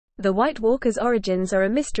The White Walker's origins are a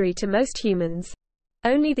mystery to most humans.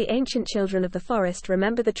 Only the ancient children of the forest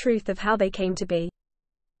remember the truth of how they came to be.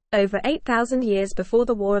 Over 8,000 years before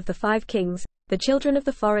the War of the Five Kings, the children of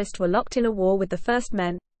the forest were locked in a war with the first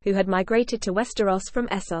men, who had migrated to Westeros from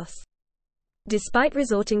Essos. Despite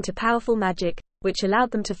resorting to powerful magic, which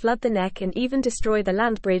allowed them to flood the neck and even destroy the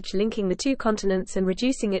land bridge linking the two continents and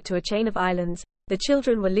reducing it to a chain of islands, the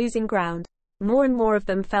children were losing ground. More and more of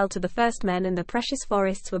them fell to the first men and the precious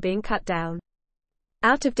forests were being cut down.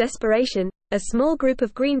 Out of desperation, a small group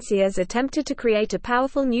of greenseers attempted to create a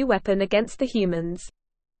powerful new weapon against the humans.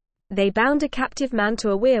 They bound a captive man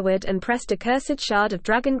to a weirwood and pressed a cursed shard of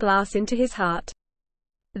dragon glass into his heart.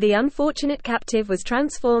 The unfortunate captive was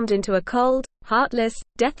transformed into a cold, heartless,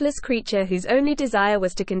 deathless creature whose only desire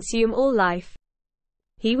was to consume all life.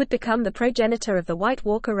 He would become the progenitor of the White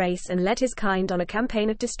Walker race and led his kind on a campaign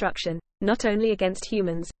of destruction, not only against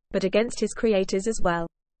humans, but against his creators as well.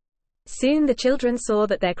 Soon the children saw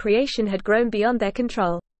that their creation had grown beyond their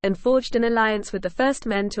control, and forged an alliance with the first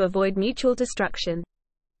men to avoid mutual destruction.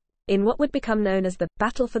 In what would become known as the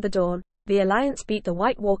Battle for the Dawn, the alliance beat the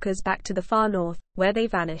White Walkers back to the far north, where they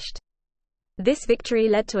vanished. This victory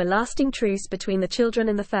led to a lasting truce between the children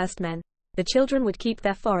and the first men. The children would keep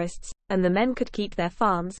their forests, and the men could keep their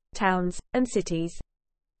farms, towns, and cities.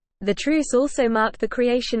 The truce also marked the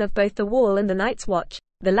creation of both the Wall and the Night's Watch,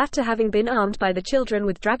 the latter having been armed by the children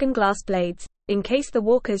with dragon glass blades, in case the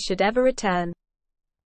walkers should ever return.